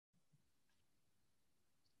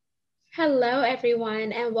Hello,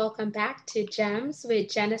 everyone, and welcome back to Gems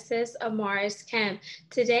with Genesis Amaris Kemp.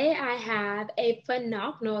 Today, I have a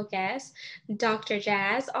phenomenal guest, Dr.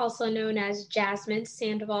 Jazz, also known as Jasmine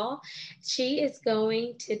Sandoval. She is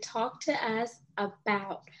going to talk to us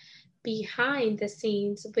about behind the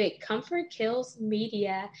scenes with Comfort Kills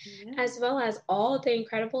Media, Yeah. as well as all the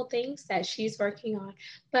incredible things that she's working on.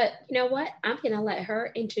 But you know what? I'm going to let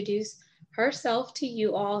her introduce herself to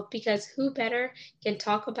you all because who better can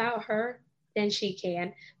talk about her than she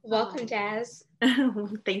can? Welcome, Oh, Jazz.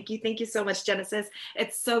 thank you. Thank you so much, Genesis.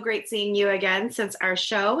 It's so great seeing you again since our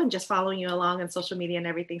show and just following you along on social media and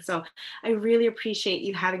everything. So I really appreciate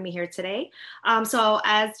you having me here today. So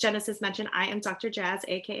as Genesis mentioned, I am Dr. Jazz,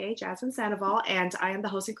 aka Jasmine Sandoval, and I am the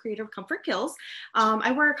host and creator of Comfort Kills.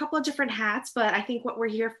 I wear a couple of different hats, but I think what we're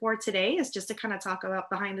here for today is just to kind of talk about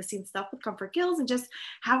behind the scenes stuff with Comfort Kills and just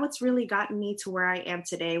how it's really gotten me to where I am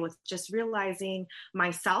today with just realizing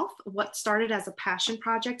myself. What started as a passion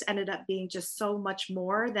project ended up being just so much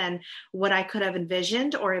more than what I could have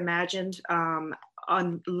envisioned or imagined,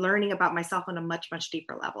 on learning about myself on a much, much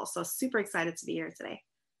deeper level. So super excited to be here today.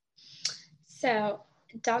 So,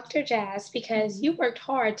 Dr. Jazz, because Mm-hmm. you worked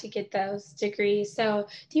hard to get those degrees. So,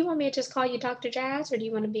 do you want me to just call you Dr. Jazz, or do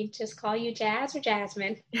you want me to just call you Jazz or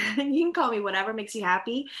Jasmine? You can call me whatever makes you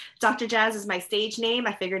happy. Dr. Jazz is my stage name.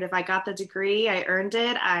 I figured if I got the degree, I earned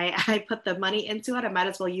it. I put the money into it. I might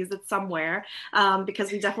as well use it somewhere,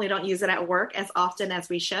 because we definitely don't use it at work as often as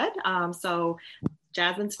we should. So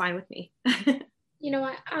Jasmine's fine with me. You know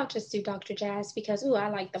what? I'll just do Dr. Jazz because I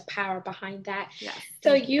like the power behind that. Yes,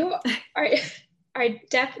 So thank you. you are are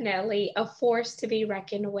definitely a force to be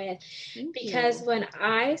reckoned with Thank because you. when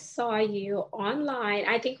I saw you online,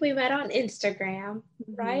 I think we met on Instagram,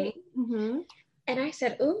 Mm-hmm, right? mm-hmm, And I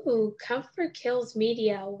said, "Ooh, Comfort Kills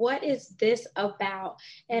Media. What is this about?"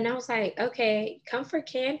 And I was like, "Okay, comfort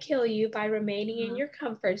can kill you by remaining in uh-huh. your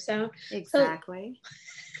comfort zone." So Exactly.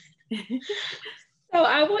 So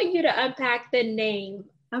I want you to unpack the name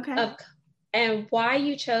Okay. of and why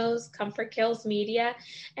you chose Comfort Kills Media,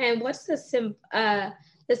 and what's the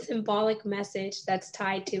symbolic message that's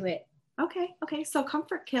tied to it. Okay. So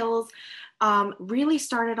Comfort Kills really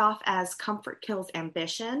started off as Comfort Kills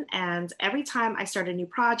Ambition. And every time I start a new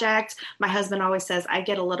project, my husband always says I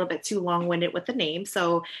get a little bit too long winded with the name.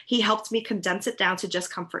 So he helped me condense it down to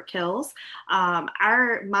just Comfort Kills.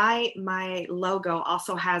 My logo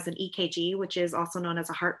also has an EKG, which is also known as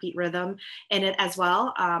a heartbeat rhythm, in it as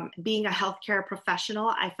well. Being a healthcare professional,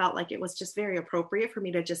 I felt like it was just very appropriate for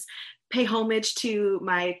me to just pay homage to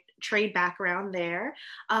my trade background there.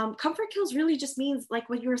 Comfort kills really just means, like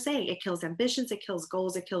what you were saying, it kills ambitions, it kills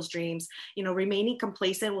goals, it kills dreams. Remaining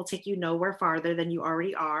complacent will take you nowhere farther than you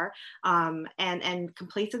already are. And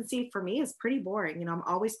complacency for me is pretty boring. I'm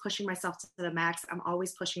always pushing myself to the max. I'm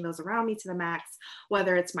always pushing those around me to the max,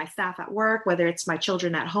 whether it's my staff at work, whether it's my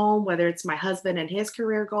children at home, whether it's my husband and his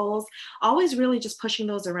career goals. Always really just pushing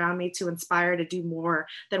those around me to inspire to do more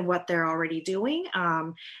than what they're already doing.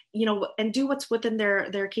 And do what's within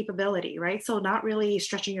their capability, right? So not really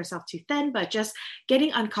stretching yourself too thin, but just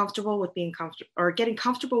getting uncomfortable with being comfortable, or getting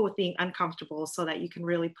comfortable with being uncomfortable, so that you can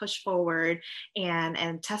really push forward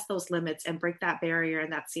and test those limits and break that barrier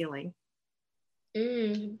and that ceiling.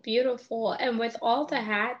 Beautiful. And with all the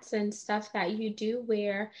hats and stuff that you do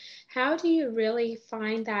wear, how do you really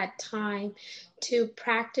find that time to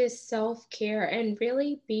practice self-care and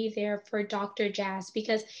really be there for Dr. Jazz?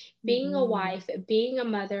 Because being a Mm-hmm. wife, being a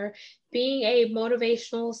mother, being a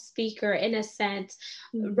motivational speaker in a sense,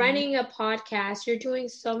 Mm-hmm. running a podcast, you're doing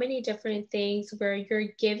so many different things where you're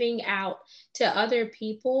giving out to other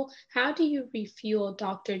people. How do you refuel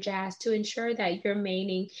Dr. Jazz to ensure that you're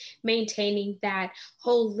maintaining that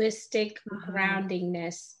holistic Uh-huh.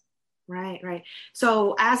 groundingness? Right.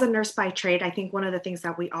 So, as a nurse by trade, I think one of the things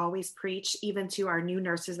that we always preach, even to our new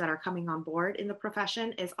nurses that are coming on board in the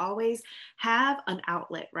profession, is always have an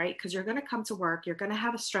outlet, right? Because you're going to come to work, you're going to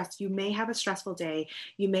have you may have a stressful day,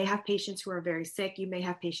 you may have patients who are very sick, you may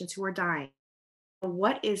have patients who are dying.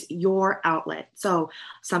 What is your outlet? So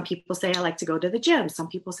some people say I like to go to the gym. Some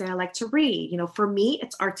people say I like to read. For me,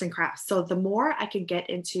 it's arts and crafts. So the more I can get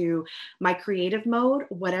into my creative mode,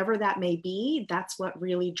 whatever that may be, that's what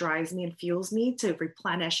really drives me and fuels me to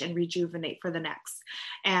replenish and rejuvenate for the next.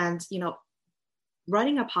 And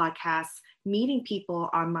running a podcast meeting people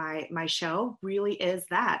on my show really is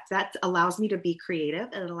that allows me to be creative,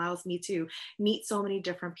 and it allows me to meet so many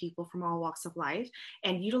different people from all walks of life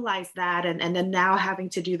and utilize that. And then now having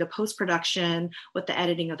to do the post-production with the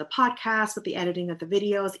editing of the podcast, with the editing of the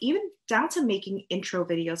videos, even down to making intro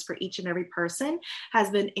videos for each and every person has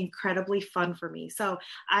been incredibly fun for me. So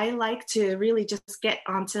I like to really just get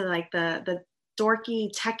onto like the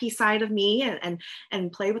dorky techie side of me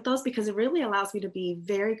and play with those, because it really allows me to be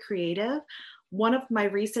very creative. One of my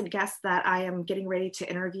recent guests that I am getting ready to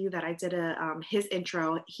interview, that I did his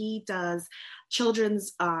intro, he does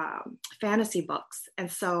children's fantasy books. And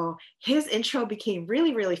so his intro became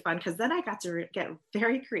really, really fun, because then I got to get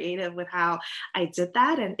very creative with how I did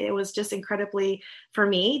that. And it was just incredibly, for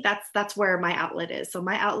me, that's where my outlet is. So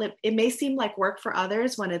my outlet, it may seem like work for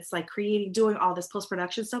others when it's like creating, doing all this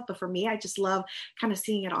post-production stuff. But for me, I just love kind of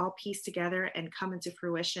seeing it all pieced together and come into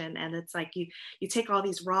fruition. And it's like you take all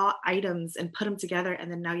these raw items and put them together, and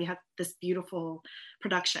then now you have this beautiful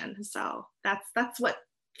production. So that's what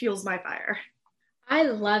fuels my fire. I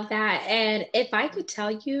love that. And if I could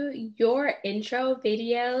tell you, your intro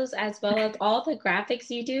videos, as well as all the graphics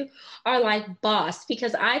you do, are like boss,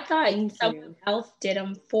 because I thought Thank someone you. else did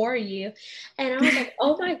them for you. And I was like,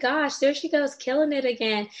 oh my gosh, there she goes, killing it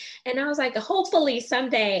again. And I was like, hopefully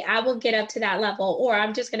someday I will get up to that level, or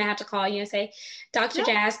I'm just going to have to call you and say, Dr. Yeah.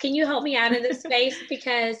 Jazz, can you help me out in this space?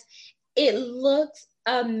 Because it looks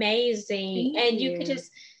amazing. Thank And you could you.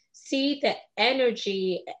 just see the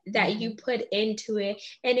energy that you put into it,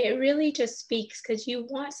 and it really just speaks, because you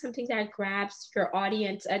want something that grabs your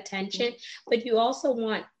audience attention, but you also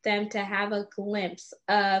want them to have a glimpse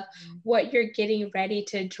of what you're getting ready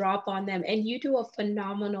to drop on them, and you do a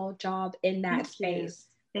phenomenal job in that Thank you. space.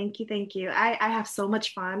 Thank you. Thank you. I have so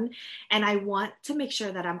much fun, and I want to make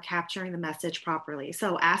sure that I'm capturing the message properly.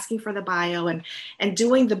 So asking for the bio and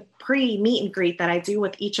doing the pre meet and greet that I do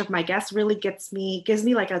with each of my guests really gives me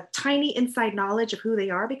like a tiny inside knowledge of who they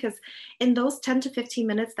are, because in those 10 to 15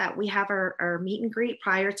 minutes that we have our meet and greet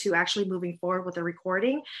prior to actually moving forward with the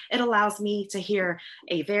recording, it allows me to hear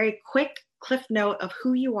a very quick cliff note of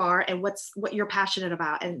who you are and what you're passionate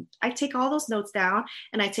about. And I take all those notes down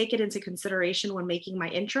and I take it into consideration when making my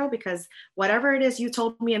intro, because whatever it is you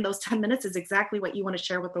told me in those 10 minutes is exactly what you want to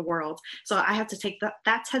share with the world. So I have to take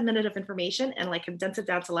that 10 minute of information and like condense it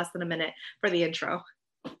down to less than a minute for the intro.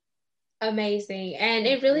 Amazing. And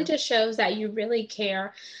it really just shows that you really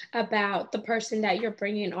care about the person that you're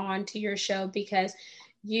bringing on to your show, because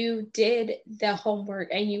you did the homework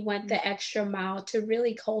and you went the extra mile to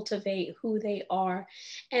really cultivate who they are.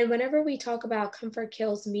 And whenever we talk about Comfort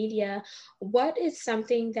Kills Media, what is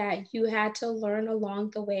something that you had to learn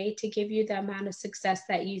along the way to give you the amount of success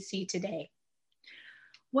that you see today?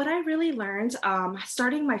 What I really learned,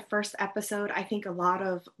 starting my first episode, I think a lot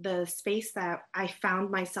of the space that I found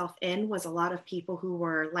myself in was a lot of people who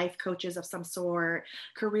were life coaches of some sort,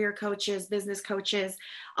 career coaches, business coaches.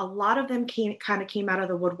 A lot of them came out of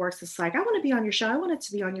the woodworks. It's like, I want to be on your show. I wanted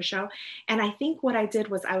to be on your show. And I think what I did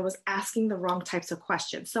was I was asking the wrong types of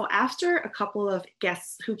questions. So after a couple of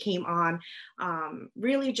guests who came on,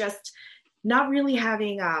 really just not really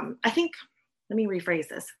having, I think, let me rephrase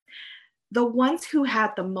this. The ones who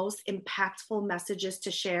had the most impactful messages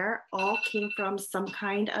to share all came from some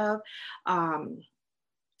kind of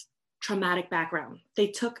traumatic background. They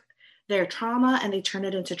took their trauma and they turned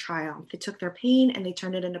it into triumph. They took their pain and they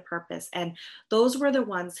turned it into purpose. And those were the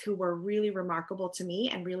ones who were really remarkable to me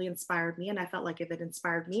and really inspired me. And I felt like if it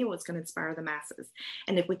inspired me, it was going to inspire the masses.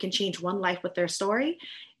 And if we can change one life with their story,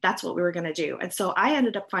 that's what we were going to do. And so I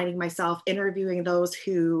ended up finding myself interviewing those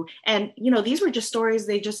who, and these were just stories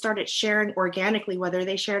they just started sharing organically, whether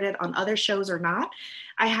they shared it on other shows or not.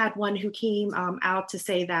 I had one who came out to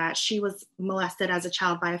say that she was molested as a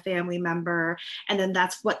child by a family member, and then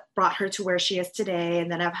that's what brought her to where she is today.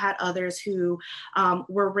 And then I've had others who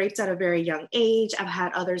were raped at a very young age. I've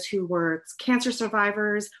had others who were cancer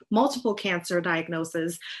survivors, multiple cancer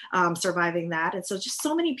diagnoses, surviving that. And so just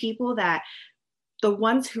so many people that the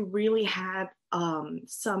ones who really had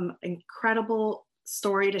some incredible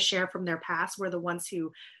story to share from their past were the ones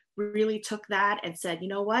who really took that and said, you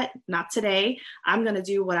know what, not today. I'm going to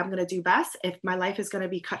do what I'm going to do best. If my life is going to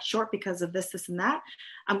be cut short because of this, and that,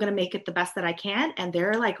 I'm going to make it the best that I can. And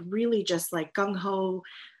they're like really just like gung-ho,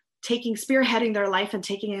 spearheading their life and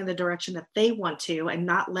taking it in the direction that they want to, and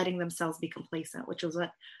not letting themselves be complacent, which was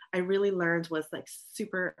what I really learned was like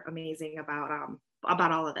super amazing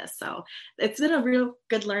about all of this. So it's been a real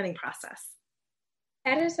good learning process.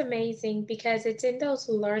 That is amazing because it's in those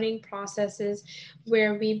learning processes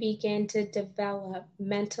where we begin to develop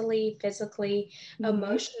mentally, physically, Mm-hmm.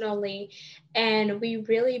 emotionally, and we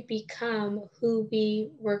really become who we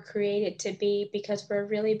were created to be because we're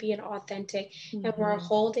really being authentic and we're Mm-hmm.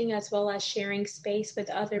 holding as well as sharing space with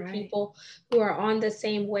other Right. people who are on the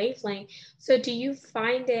same wavelength. So, do you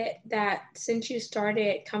find it that since you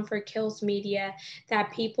started Comfort Kills Media,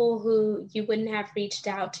 that people who you wouldn't have reached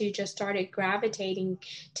out to just started gravitating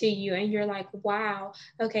to you and you're like, wow,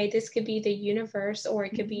 okay, this could be the universe or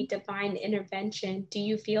it could Mm-hmm. be divine intervention. Do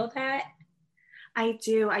you feel that? I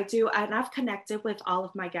do. And I've connected with all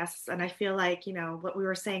of my guests. And I feel like, you know, what we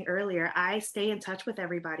were saying earlier, I stay in touch with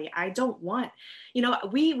everybody. I don't want, you know,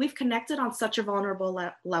 we've connected on such a vulnerable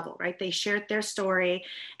level, right? They shared their story.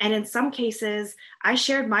 And in some cases, I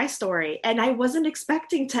shared my story and I wasn't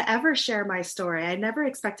expecting to ever share my story. I never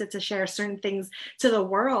expected to share certain things to the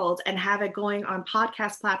world and have it going on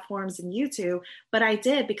podcast platforms and YouTube, but I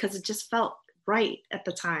did because it just felt right at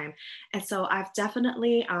the time. And so I've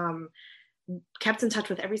definitely, kept in touch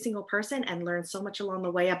with every single person and learned so much along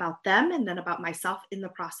the way about them and then about myself in the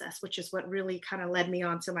process, which is what really kind of led me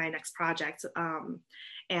on to my next project.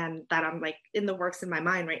 And that I'm like in the works in my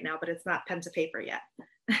mind right now, but it's not pen to paper yet.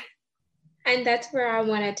 And that's where I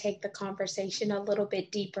want to take the conversation a little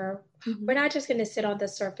bit deeper. We're Mm-hmm. not just going to sit on the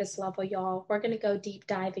surface level, y'all. We're going to go deep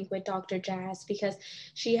diving with Dr. Jazz because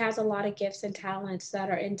she has a lot of gifts and talents that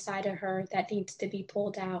are inside of her that needs to be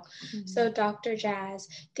pulled out. Mm-hmm. So, Dr. Jazz,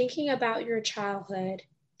 thinking about your childhood,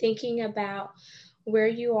 thinking about where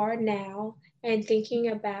you are now, and thinking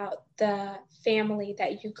about the family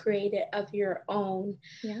that you created of your own,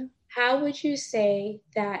 Yeah. how would you say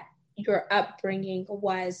that your upbringing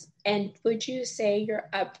was? And would you say your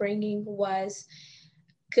upbringing was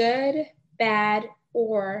good, bad,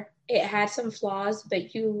 or it had some flaws,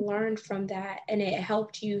 but you learned from that and it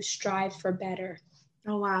helped you strive for better?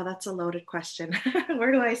 Oh, wow, that's a loaded question.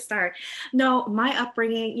 Where do I start? No, my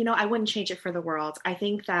upbringing, you know, I wouldn't change it for the world. I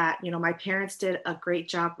think that, you know, my parents did a great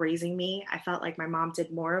job raising me. I felt like my mom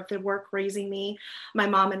did more of the work raising me. My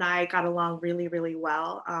mom and I got along really, really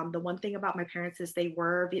well. The one thing about my parents is they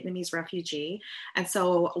were Vietnamese refugee. And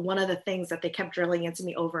so one of the things that they kept drilling into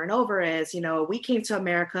me over and over is, you know, we came to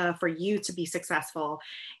America for you to be successful.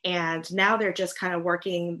 And now they're just kind of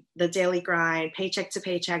working the daily grind, paycheck to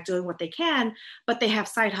paycheck, doing what they can, but they have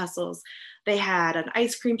side hustles. They had an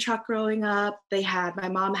ice cream truck growing up. My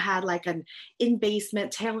mom had like an in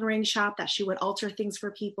basement tailoring shop that she would alter things for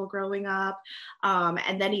people growing up.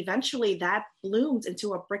 And then eventually that bloomed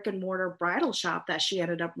into a brick and mortar bridal shop that she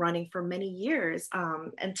ended up running for many years,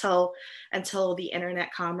 until the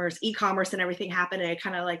internet commerce, e-commerce and everything happened. And it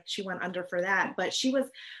kind of like she went under for that. But she was,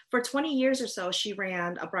 for 20 years or so, she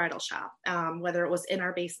ran a bridal shop, whether it was in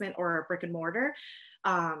our basement or a brick and mortar.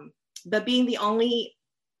 But being the only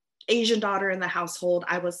Asian daughter in the household,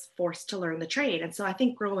 I was forced to learn the trade. And so I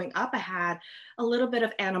think growing up, I had a little bit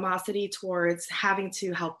of animosity towards having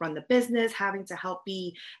to help run the business, having to help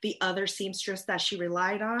be the other seamstress that she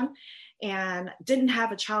relied on, and didn't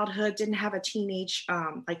have a childhood, didn't have a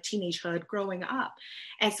teenagehood growing up.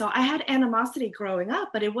 And so I had animosity growing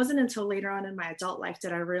up, but it wasn't until later on in my adult life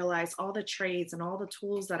did I realize all the trades and all the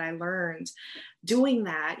tools that I learned doing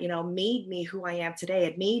that, you know, made me who I am today.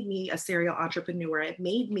 It made me a serial entrepreneur. It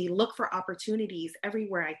made me look for opportunities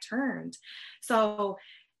everywhere I turned. So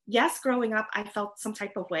yes, growing up, I felt some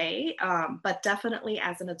type of way, but definitely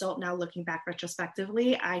as an adult now, looking back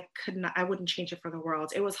retrospectively, I wouldn't change it for the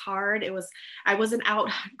world. It was hard. I wasn't out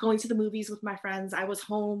going to the movies with my friends. I was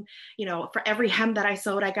home, you know, for every hem that I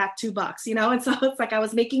sewed, I got $2, you know, and so it's like I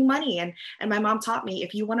was making money. And my mom taught me,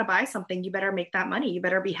 if you want to buy something, you better make that money. You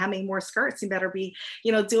better be hemming more skirts. You better be,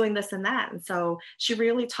 you know, doing this and that. And so she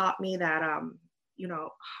really taught me that, you know,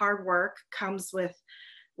 hard work comes with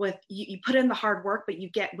you put in the hard work, but you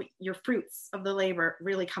get your fruits of the labor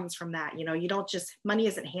really comes from that. You know, you don't just, money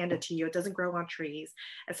isn't handed to you. It doesn't grow on trees.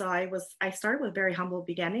 And so I started with very humble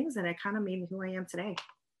beginnings, and it kind of made me who I am today.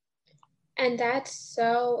 And that's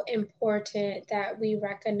so important that we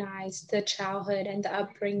recognize the childhood and the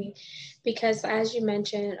upbringing because, as you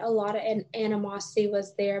mentioned, a lot of animosity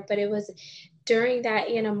was there, but it was during that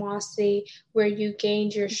animosity where you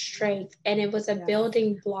gained your strength, and it was a Yes.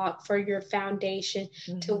 building block for your foundation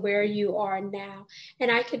to where you are now.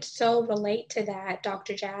 And I could so relate to that,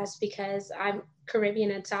 Dr. Jazz, because I'm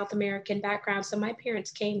Caribbean and South American background. So my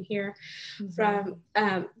parents came here Mm-hmm. from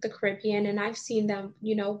the Caribbean, and I've seen them,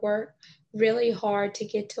 work really hard to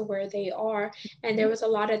get to where they are. And there was a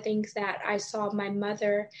lot of things that I saw my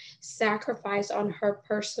mother sacrifice on her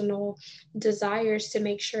personal desires to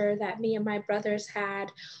make sure that me and my brothers had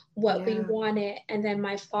what we Yeah. wanted. And then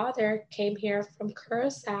my father came here from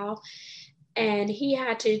Curacao, and he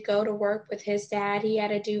had to go to work with his dad. He had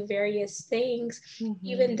to do various things,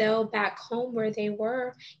 even Mm-hmm. though back home where they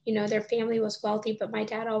were, their family was wealthy. But my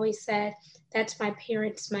dad always said, that's my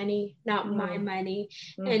parents' money, not my money.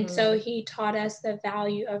 And Mm-hmm. so he taught us the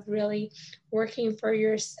value of really working for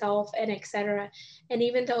yourself and etc. And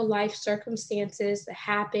even though life circumstances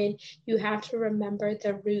happen, you have to remember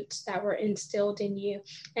the roots that were instilled in you.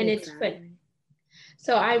 And it's what Exactly.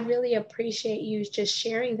 so I really appreciate you just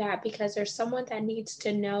sharing that, because there's someone that needs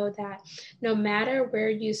to know that no matter where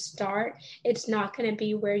you start, it's not going to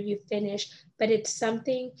be where you finish, but it's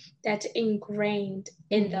something that's ingrained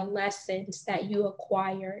in the Mm-hmm. lessons that you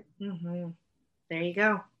acquired. Mm-hmm. There you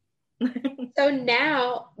go. So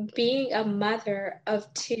now, being a mother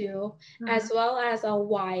of two, Uh-huh. as well as a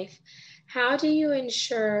wife, how do you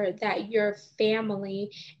ensure that your family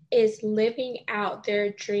is living out their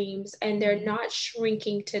dreams and they're Mm-hmm. not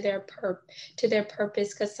shrinking to their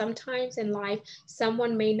purpose? Because sometimes in life,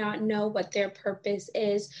 someone may not know what their purpose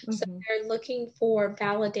is, so Mm-hmm. they're looking for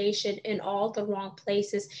validation in all the wrong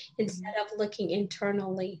places Mm-hmm. instead of looking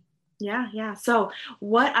internally. Yeah, yeah. So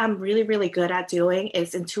what I'm really, really good at doing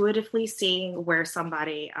is intuitively seeing where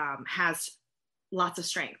somebody has lots of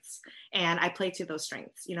strengths, and I play to those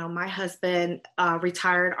strengths. My husband,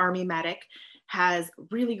 retired Army medic, has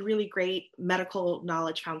really, really great medical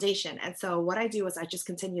knowledge foundation. And so what I do is I just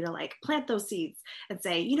continue to like plant those seeds and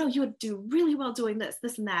say, you would do really well doing this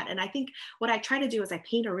and that. And I think what I try to do is I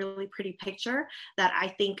paint a really pretty picture that I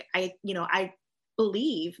think I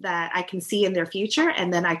believe that I can see in their future.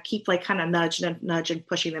 And then I keep like kind of nudge and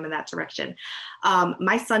pushing them in that direction.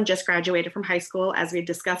 My son just graduated from high school, as we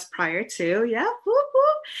discussed prior to, yeah, whoop,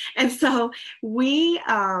 whoop. And so he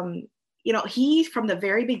from the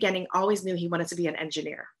very beginning always knew he wanted to be an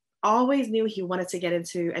engineer. Always knew he wanted to get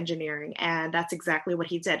into engineering, and that's exactly what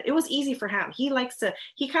he did. It was easy for him. He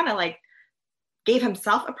kind of like gave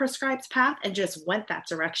himself a prescribed path and just went that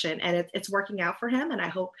direction, and it's working out for him, and I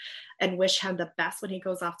hope and wish him the best when he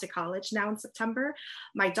goes off to college now in September.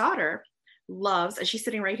 My daughter loves, and she's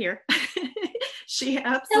sitting right here. She Tell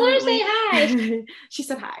her to say absolutely hi. she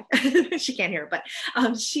said hi. She can't hear, but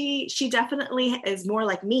she definitely is more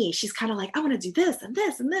like me. She's kind of like, I want to do this and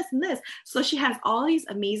this and this and this. So she has all these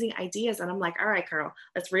amazing ideas, and I'm like, all right, Carol,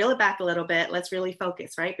 let's reel it back a little bit. Let's really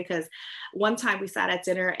focus, right? Because one time we sat at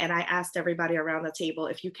dinner and I asked everybody around the table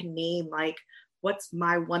if you can name like what's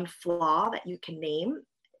my one flaw that you can name,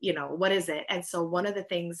 what is it? And so one of the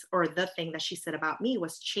things, or the thing that she said about me,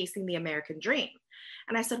 was chasing the American dream.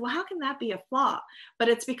 And I said, well, how can that be a flaw? But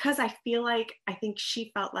it's because I think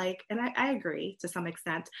she felt like, and I agree to some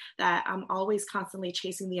extent, that I'm always constantly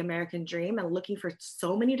chasing the American dream and looking for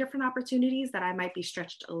so many different opportunities that I might be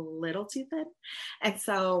stretched a little too thin. And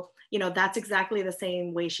so, that's exactly the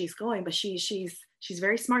same way she's going, but she's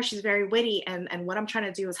very smart. She's very witty. And what I'm trying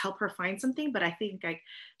to do is help her find something. But I think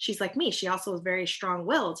she's like me. She also is very strong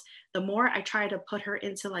willed. The more I try to put her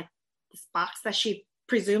into like this box that she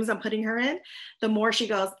presumes I'm putting her in, the more she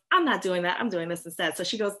goes, I'm not doing that. I'm doing this instead. So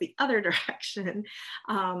she goes the other direction.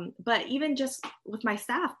 But even just with my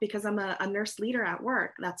staff, because I'm a nurse leader at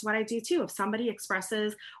work, that's what I do too. If somebody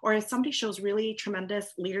expresses, or if somebody shows really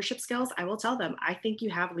tremendous leadership skills, I will tell them, I think you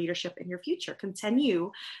have leadership in your future.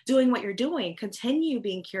 Continue doing what you're doing. Continue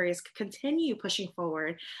being curious. Continue pushing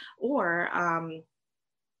forward. Or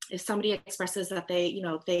if somebody expresses that they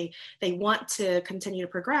want to continue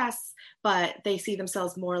to progress, but they see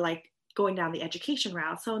themselves more like going down the education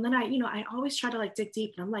route. So and then I always try to like dig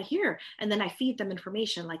deep, and I'm like, here, and then I feed them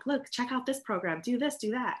information like, look, check out this program, do this,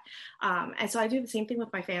 do that. And so I do the same thing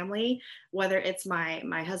with my family, whether it's my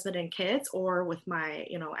husband and kids, or with my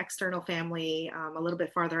external family, a little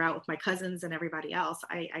bit farther out with my cousins and everybody else.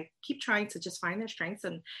 I keep trying to just find their strengths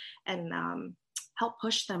and help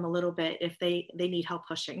push them a little bit if they need help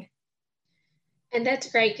pushing. And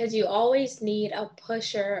that's great, because you always need a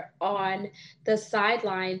pusher on the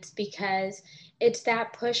sidelines, because it's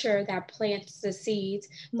that pusher that plants the seeds,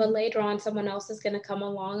 but Mhm. later on someone else is going to come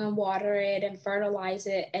along and water it and fertilize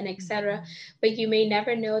it and etc. Mhm. But you may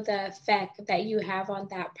never know the effect that you have on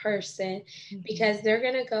that person Mhm. because they're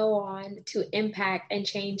going to go on to impact and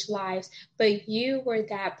change lives. But you were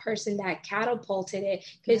that person that catapulted it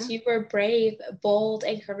because Yeah. you were brave, bold,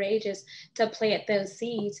 and courageous to plant those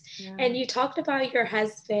seeds. Yeah. And you talked about your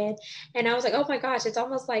husband, and I was like, oh my gosh, it's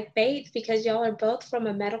almost like faith because y'all are both from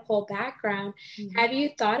a medical background. Mhm. Have you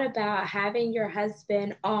thought about having your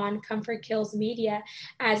husband on Comfort Kills Media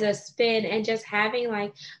as a spin and just having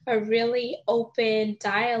like a really open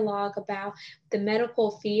dialogue about the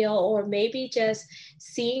medical field, or maybe just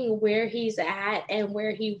seeing where he's at and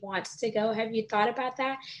where he wants to go? Have you thought about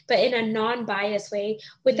that? But in a non-biased way Yeah.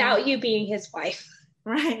 without you being his wife.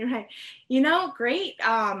 Right, right. Great,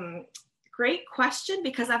 great question,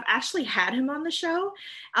 because I've actually had him on the show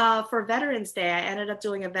for Veterans Day. I ended up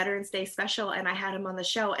doing a Veterans Day special and I had him on the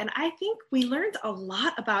show. And I think we learned a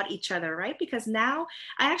lot about each other, right? Because now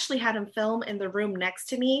I actually had him film in the room next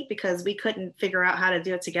to me because we couldn't figure out how to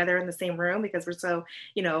do it together in the same room because we're so,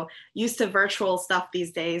 used to virtual stuff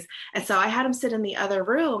these days. And so I had him sit in the other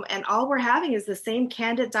room and all we're having is the same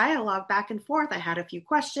candid dialogue back and forth. I had a few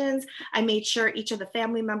questions. I made sure each of the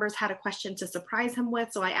family members had a question to surprise him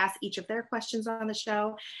with. So I asked each of their questions on the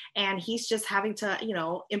show. And he's just having to,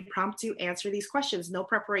 impromptu answer these questions. No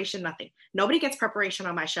preparation, nothing. Nobody gets preparation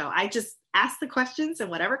on my show. I just ask the questions and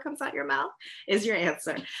whatever comes out your mouth is your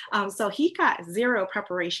answer. So he got zero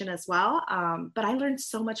preparation as well. But I learned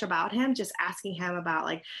so much about him just asking him about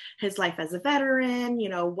like his life as a veteran,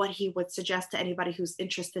 what he would suggest to anybody who's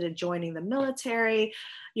interested in joining the military,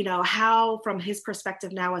 how from his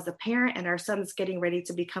perspective now as a parent and our son's getting ready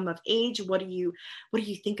to become of age, what do you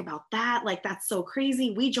think about that? Like, that's so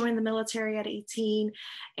crazy. We joined the military at 18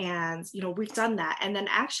 and we've done that. And then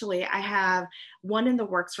actually I have one in the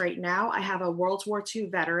works right now. I have a World War II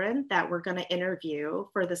veteran that we're going to interview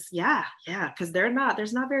for this. Yeah, because there's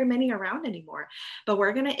not very many around anymore, but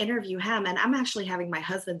we're going to interview him. And I'm actually having my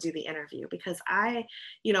husband do the interview because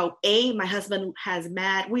my husband has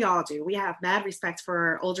we all do. We have mad respect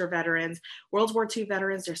for older veterans. World War II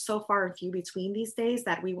veterans are so far and few between these days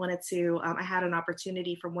that we wanted to, I had an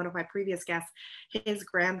opportunity from one of my previous guests. His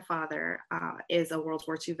grandfather is a World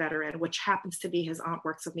War II veteran, which happens to be his aunt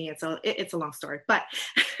works with me. And so it's a long story, but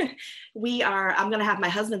I'm going to have my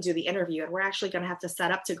husband do the interview and we're actually going to have to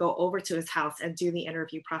set up to go over to his house and do the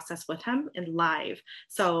interview process with him in live.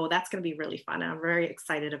 So that's going to be really fun. And I'm very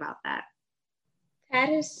excited about that. That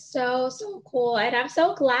is so, so cool. And I'm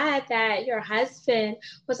so glad that your husband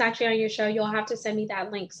was actually on your show. You'll have to send me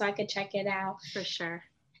that link so I could check it out. For sure.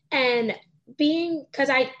 And because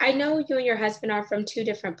I know you and your husband are from two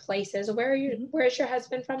different places. Where's your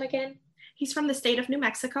husband from again? He's from the state of New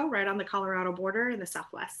Mexico, right on the Colorado border in the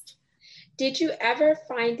Southwest. Did you ever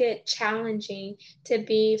find it challenging to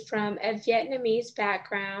be from a Vietnamese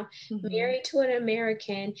background, married to an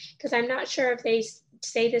American? Because I'm not sure if they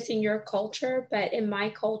say this in your culture, but in my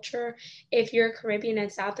culture, if you're Caribbean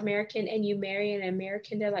and South American and you marry an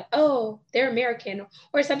American, they're like, oh, they're American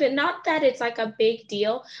or something. Not that it's like a big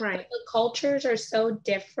deal, right? But the cultures are so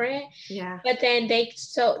different. Yeah. But then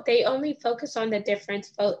they only focus on the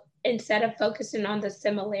difference instead of focusing on the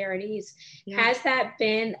similarities. Yeah. Has that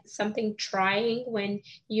been something trying when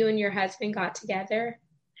you and your husband got together?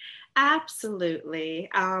 Absolutely.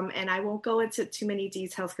 And I won't go into too many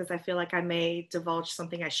details because I feel like I may divulge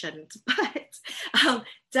something I shouldn't, but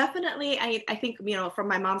definitely, I think, from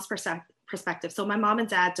my mom's perspective. So my mom and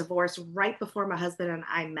dad divorced right before my husband and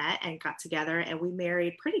I met and got together, and we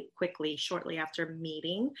married pretty quickly shortly after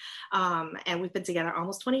meeting. And we've been together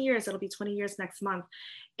almost 20 years. It'll be 20 years next month.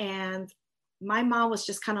 And my mom was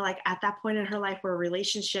just kind of like at that point in her life where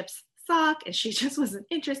relationships suck and she just wasn't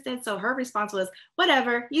interested. So her response was,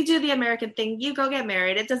 whatever, you do the American thing, you go get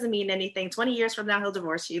married. It doesn't mean anything. 20 years from now, he'll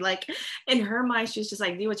divorce you. Like, in her mind, she was just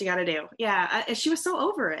like, do what you got to do. Yeah. And she was so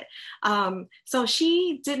over it. So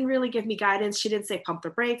she didn't really give me guidance. She didn't say, pump the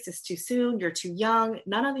brakes. It's too soon. You're too young.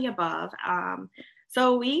 None of the above.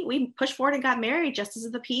 So we pushed forward and got married just as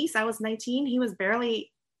of the piece. I was 19. He was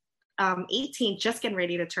barely 18, just getting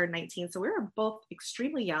ready to turn 19. So we were both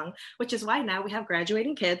extremely young, which is why now we have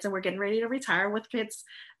graduating kids and we're getting ready to retire with kids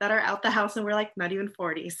that are out the house and we're like not even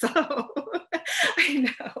 40. So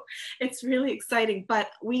I know it's really exciting, but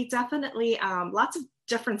we definitely, lots of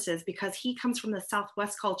differences because he comes from the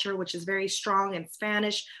Southwest culture, which is very strong in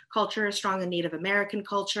Spanish culture, strong in Native American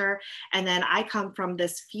culture. And then I come from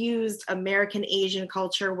this fused American Asian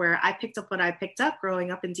culture where I picked up what I picked up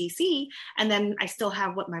growing up in DC. And then I still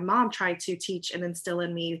have what my mom tried to teach and instill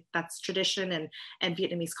in me, that's tradition and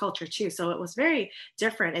Vietnamese culture too. So it was very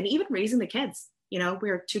different. And even raising the kids,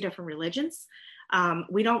 we're two different religions.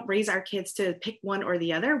 We don't raise our kids to pick one or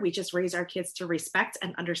the other. We just raise our kids to respect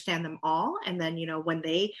and understand them all. And then, when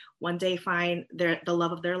they one day find the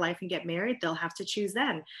love of their life and get married, they'll have to choose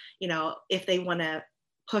then, if they want to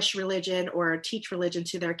push religion or teach religion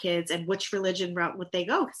to their kids and which religion route would they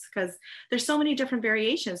go, because there's so many different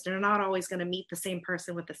variations. They're not always going to meet the same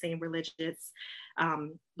person with the same religious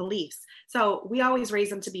beliefs. So we always raise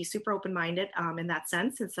them to be super open-minded in that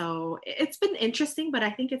sense. And so it's been interesting, but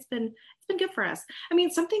I think it's been good for us. I mean,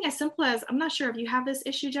 something as simple as, I'm not sure if you have this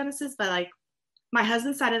issue, Genesis, but like my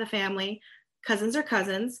husband's side of the family, cousins are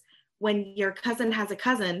cousins. When your cousin has a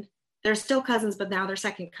cousin, they're still cousins, but now they're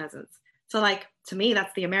second cousins. So like, to me,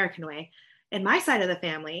 that's the American way. In my side of the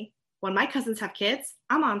family, when my cousins have kids,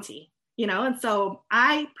 I'm auntie, and so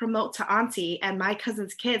I promote to auntie, and my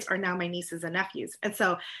cousins' kids are now my nieces and nephews. And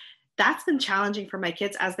so that's been challenging for my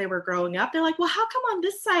kids as they were growing up. They're like, well, how come on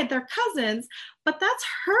this side they're cousins, but that's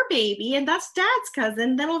her baby and that's dad's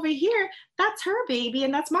cousin. Then over here, that's her baby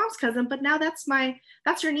and that's mom's cousin, but now that's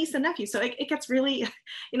your niece and nephew. So it gets really,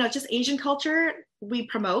 just Asian culture, we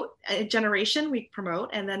promote, a generation we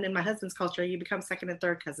promote. And then in my husband's culture, you become second and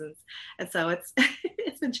third cousins. And so it's,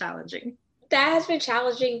 it's been challenging. That has been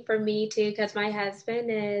challenging for me too, because my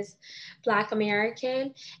husband is Black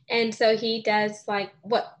American, and so he does like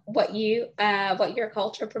what your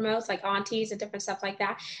culture promotes, like aunties and different stuff like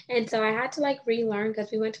that. And so I had to like relearn,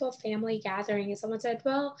 because we went to a family gathering and someone said,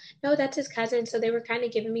 well, no, that's his cousin. So they were kind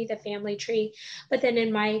of giving me the family tree. But then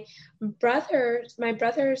in my brother's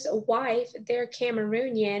wife, they're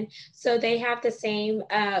Cameroonian, so they have the same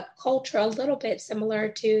culture, a little bit similar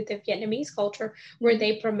to the Vietnamese culture, where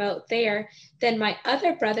they promote there. Then my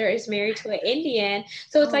other brother is married to an Indian,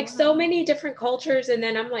 so it's so many different cultures. And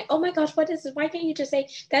then I'm like, oh my gosh, what is this? Why can't you just say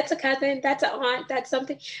that's a cousin, that's an aunt, that's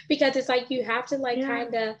something? Because it's like you have to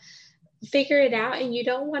kind of figure it out, and you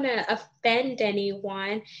don't want to offend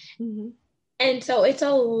anyone. Mm-hmm. And so it's a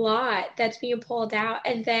lot that's being pulled out.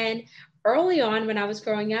 And then early on, when I was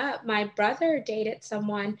growing up, my brother dated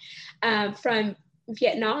someone from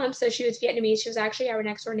Vietnam. So she was Vietnamese. She was actually our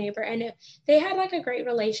next door neighbor. And they had like a great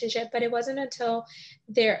relationship, but it wasn't until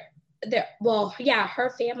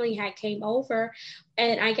her family had came over,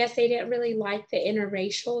 and I guess they didn't really like the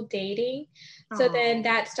interracial dating. So then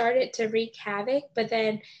that started to wreak havoc. But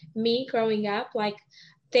then me growing up, like,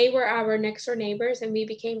 they were our next door neighbors and we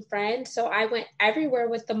became friends. So I went everywhere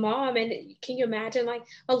with the mom. And can you imagine like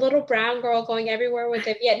a little brown girl going everywhere with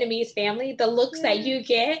a Vietnamese family, the looks that you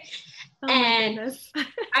get? And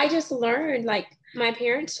I just learned, like, my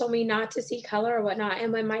parents told me not to see color or whatnot.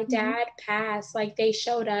 And when my dad passed, like, they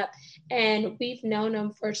showed up, and we've known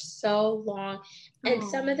them for so long. And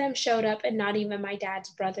some of them showed up and not even my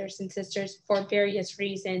dad's brothers and sisters for various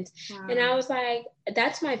reasons. Wow. And I was like,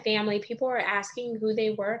 that's my family. People were asking who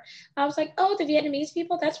they were. I was like, oh, the Vietnamese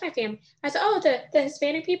people, that's my family. I said, oh, the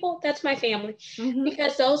Hispanic people, that's my family. Mm-hmm.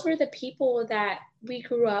 Because those were the people that we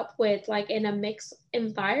grew up with, like, in a mixed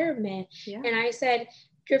environment. Yeah. And I said,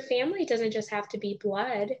 your family doesn't just have to be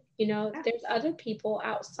blood. There's other people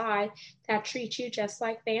outside that treat you just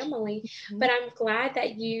like family. Mm-hmm. But I'm glad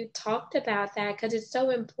that you talked about that, because it's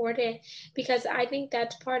so important, because I think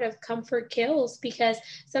that's part of Comfort Kills, because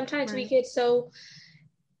sometimes we get so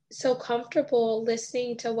comfortable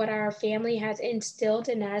listening to what our family has instilled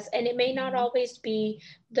in us, and it may not always be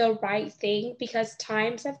the right thing, because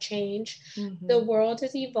times have changed. Mm-hmm. The world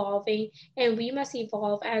is evolving, and we must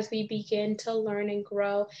evolve as we begin to learn and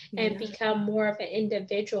grow and become more of an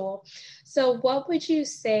individual. So what would you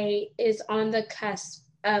say is on the cusp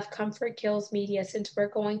of Comfort Kills Media, since we're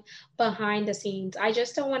going behind the scenes? I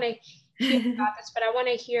just don't want to hear about this, but I want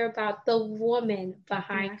to hear about the woman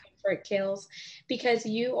behind Comfort Kills, because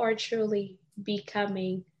you are truly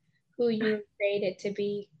becoming who you were created to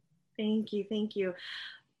be. Thank you.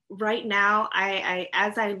 Right now, I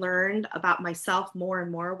as I learned about myself more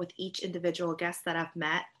and more with each individual guest that I've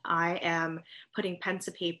met, I am putting pen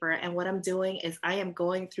to paper, and what I'm doing is I am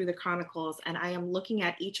going through the chronicles, and I am looking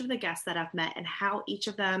at each of the guests that I've met and how each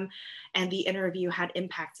of them and the interview had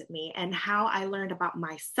impacted me, and how I learned about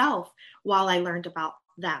myself while I learned about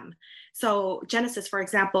them. So Genesis, for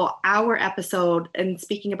example, our episode and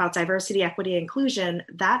speaking about diversity, equity, inclusion,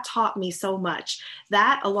 that taught me so much.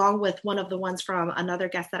 That, along with one of the ones from another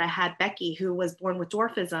guest that I had, Becky, who was born with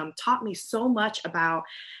dwarfism, taught me so much about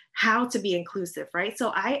how to be inclusive, right?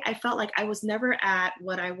 So I felt like I was never at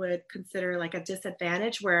what I would consider like a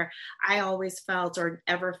disadvantage, where I always felt or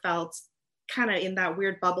ever felt kind of in that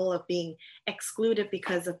weird bubble of being excluded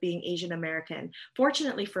because of being Asian American.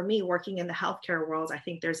 Fortunately for me, working in the healthcare world, I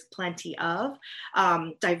think there's plenty of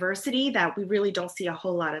diversity that we really don't see a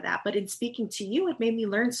whole lot of that. But in speaking to you, it made me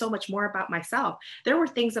learn so much more about myself. There were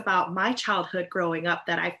things about my childhood growing up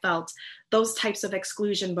that I felt those types of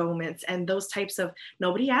exclusion moments and those types of,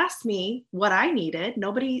 nobody asked me what I needed.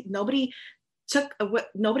 Nobody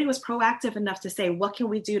was proactive enough to say, what can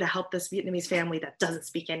we do to help this Vietnamese family that doesn't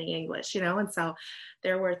speak any English, you know? And so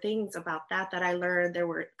there were things about that I learned. There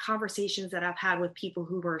were conversations that I've had with people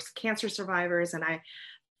who were cancer survivors, and I,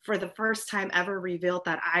 for the first time ever, revealed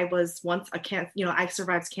that I was once I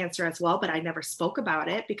survived cancer as well, but I never spoke about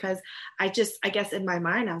it because I guess in my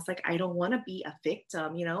mind, I was like, I don't want to be a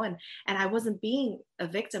victim, you know, and I wasn't being a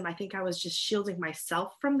victim. I think I was just shielding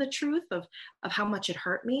myself from the truth of how much it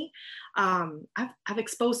hurt me. I've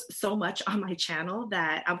exposed so much on my channel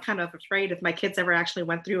that I'm kind of afraid if my kids ever actually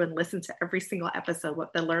went through and listened to every single episode,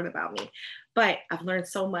 what they'll learn about me. But I've learned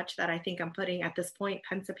so much that I think I'm putting at this point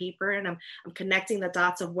pen to paper, and I'm connecting the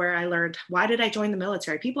dots of where I learned. Why did I join the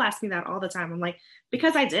military? People ask me that all the time. I'm like,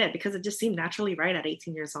 because I did, because it just seemed naturally right at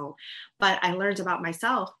 18 years old. But I learned about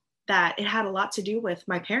myself that it had a lot to do with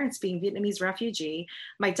my parents being Vietnamese refugee,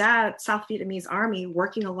 my dad, South Vietnamese Army,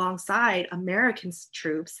 working alongside American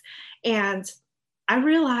troops. And I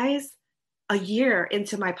realized a year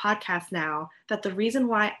into my podcast now that the reason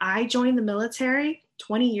why I joined the military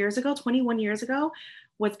 21 years ago,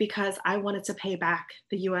 was because I wanted to pay back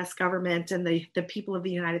the US government and the people of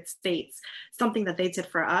the United States, something that they did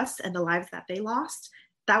for us and the lives that they lost.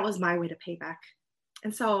 That was my way to pay back.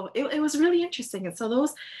 And so it was really interesting. And so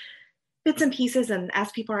those bits and pieces, and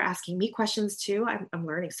as people are asking me questions too, I'm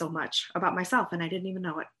learning so much about myself, and I didn't even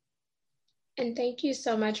know it. And thank you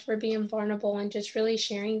so much for being vulnerable and just really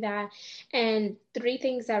sharing that. And 3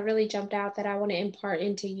 things that really jumped out that I want to impart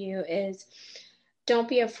into you is, don't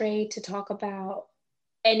be afraid to talk about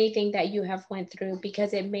anything that you have went through,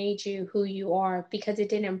 because it made you who you are, because it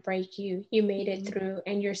didn't break you. You made it through,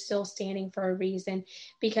 and you're still standing for a reason,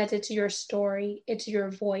 because it's your story, it's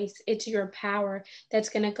your voice, it's your power that's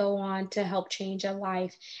going to go on to help change a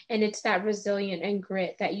life. And it's that resilient and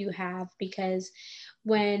grit that you have, because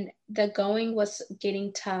when the going was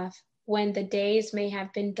getting tough, when the days may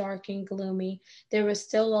have been dark and gloomy, there was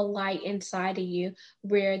still a light inside of you,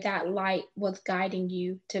 where that light was guiding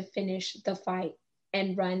you to finish the fight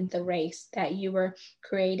and run the race that you were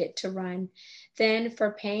created to run. Then,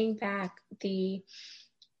 for paying back the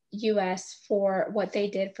US for what they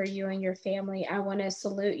did for you and your family, I want to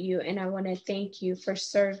salute you, and I want to thank you for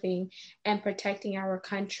serving and protecting our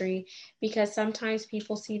country, because sometimes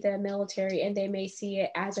people see the military and they may see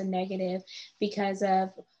it as a negative because of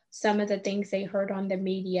some of the things they heard on the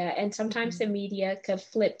media. And sometimes the media could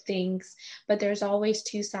flip things, but there's always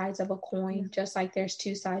 2 sides of a coin, just like there's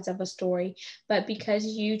 2 sides of a story. But because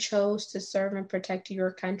you chose to serve and protect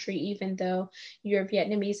your country, even though your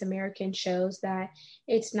Vietnamese American, shows that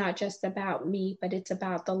it's not just about me, but it's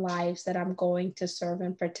about the lives that I'm going to serve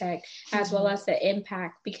and protect, as well as the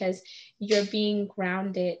impact, because you're being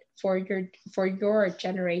grounded for your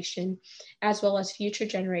generation, as well as future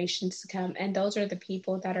generations to come. And those are the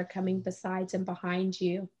people that are coming besides and behind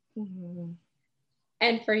you.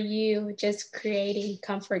 And for you, just creating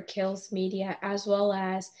Comfort Kills Media, as well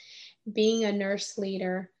as being a nurse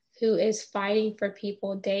leader who is fighting for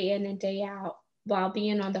people day in and day out while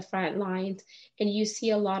being on the front lines. And you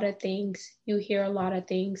see a lot of things, you hear a lot of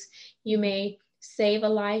things. You may save a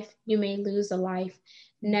life, you may lose a life.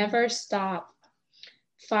 Never stop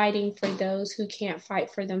fighting for those who can't fight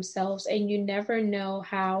for themselves. And you never know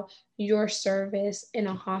how your service in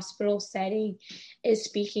a hospital setting is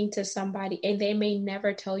speaking to somebody, and they may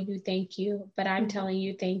never tell you thank you, but I'm telling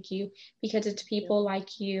you thank you, because it's people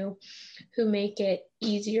like you who make it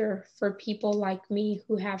easier for people like me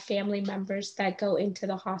who have family members that go into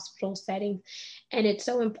the hospital setting. And it's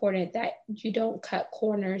so important that you don't cut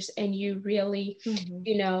corners, and you really,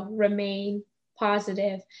 remain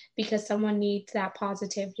positive, because someone needs that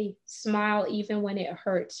positivity. Smile even when it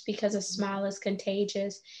hurts, because a smile is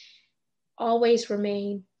contagious. Always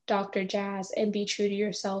remain Dr. Jazz and be true to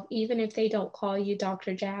yourself, even if they don't call you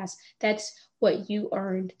Dr. Jazz. That's what you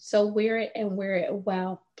earned. So wear it and wear it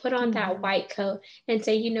well. Put on that white coat and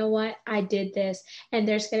say, you know what, I did this. And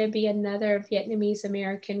there's going to be another Vietnamese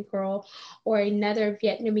American girl or another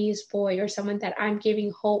Vietnamese boy or someone that I'm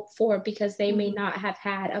giving hope for, because they may not have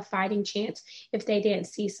had a fighting chance if they didn't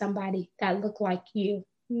see somebody that looked like you.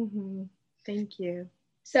 Thank you.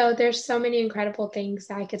 So there's so many incredible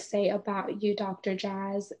things I could say about you, Dr.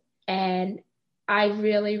 Jazz. And I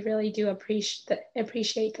really, really do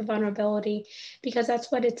appreciate the vulnerability, because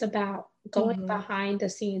that's what it's about. Going behind the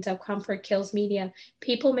scenes of Comfort Kills Media.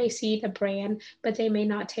 People may see the brand, but they may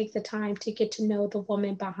not take the time to get to know the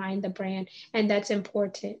woman behind the brand. And that's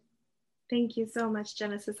important. Thank you so much,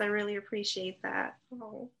 Genesis. I really appreciate that.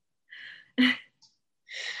 Oh.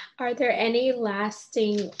 Are there any last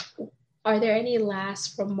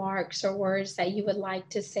remarks or words that you would like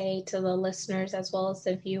to say to the listeners as well as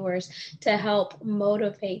the viewers to help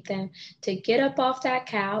motivate them to get up off that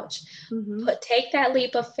couch, take that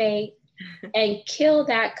leap of faith, and kill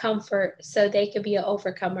that comfort so they could be an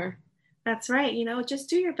overcomer? That's right. You know,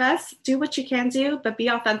 just do your best, do what you can do, but be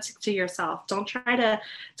authentic to yourself. Don't try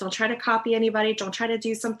to copy anybody. Don't try to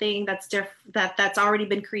do something that's that's already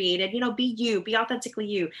been created. You know, be you, be authentically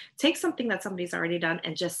you. Take something that somebody's already done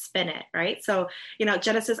and just spin it, right? So, you know,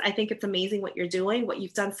 Genesis, I think it's amazing what you're doing, what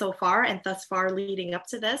you've done so far, and thus far leading up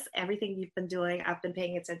to this, everything you've been doing, I've been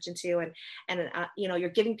paying attention to, and you know,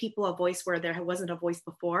 you're giving people a voice where there wasn't a voice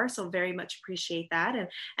before. So very much appreciate that.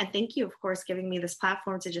 And thank you, of course, giving me this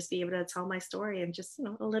platform to just be able to tell my story and just, you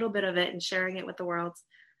know, a little bit of it and sharing it with the world.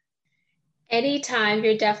 Anytime.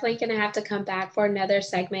 You're definitely going to have to come back for another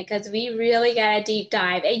segment, because we really got a deep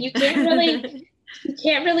dive, and you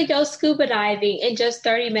can't really go scuba diving in just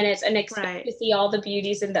 30 minutes and expect to see all the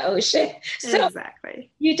beauties in the ocean. So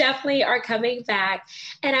exactly. You definitely are coming back.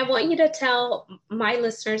 And I want you to tell my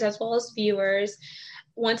listeners as well as viewers,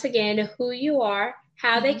 once again, who you are,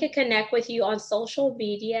 how they can connect with you on social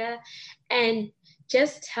media, and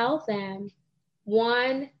just tell them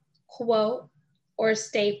one quote or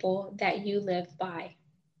staple that you live by.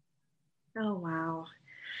 Oh, wow.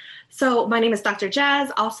 So my name is Dr.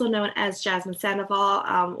 Jazz, also known as Jasmine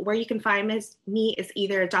Sandoval. Where you can find me is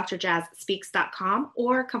either drjazzspeaks.com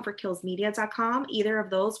or comfortkillsmedia.com. Either of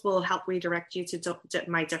those will help redirect you to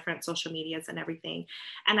my different social medias and everything.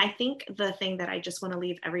 And I think the thing that I just want to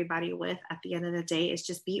leave everybody with at the end of the day is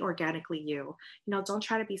just be organically you. You know, don't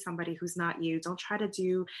try to be somebody who's not you. Don't try to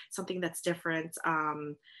do something that's different.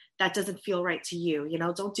 That doesn't feel right to you. You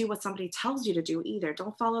know, don't do what somebody tells you to do either.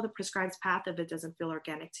 Don't follow the prescribed path if it doesn't feel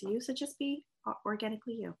organic to you. So just be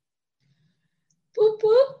organically you. Boop,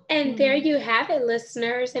 boop. And there you have it,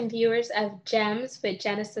 listeners and viewers of Gems with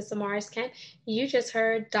Genesis Amaris Kemp. You just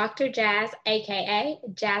heard Dr. Jazz, aka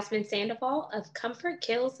Jasmine Sandoval of Comfort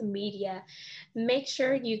Kills Media. Make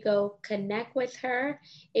sure you go connect with her.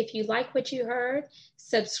 If you like what you heard,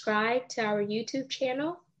 subscribe to our YouTube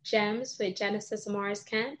channel, Gems with Genesis Amaris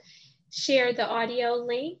Kemp. Share the audio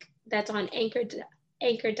link that's on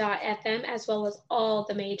Anchor.fm, as well as all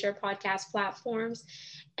the major podcast platforms.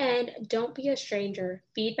 And don't be a stranger.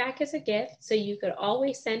 Feedback is a gift, so you could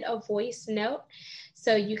always send a voice note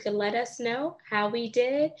so you can let us know how we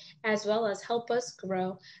did, as well as help us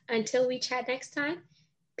grow. Until we chat next time,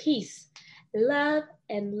 peace, love,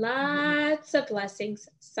 and lots of blessings.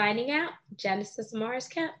 Signing out, Genesis Amaris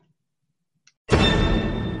Kemp.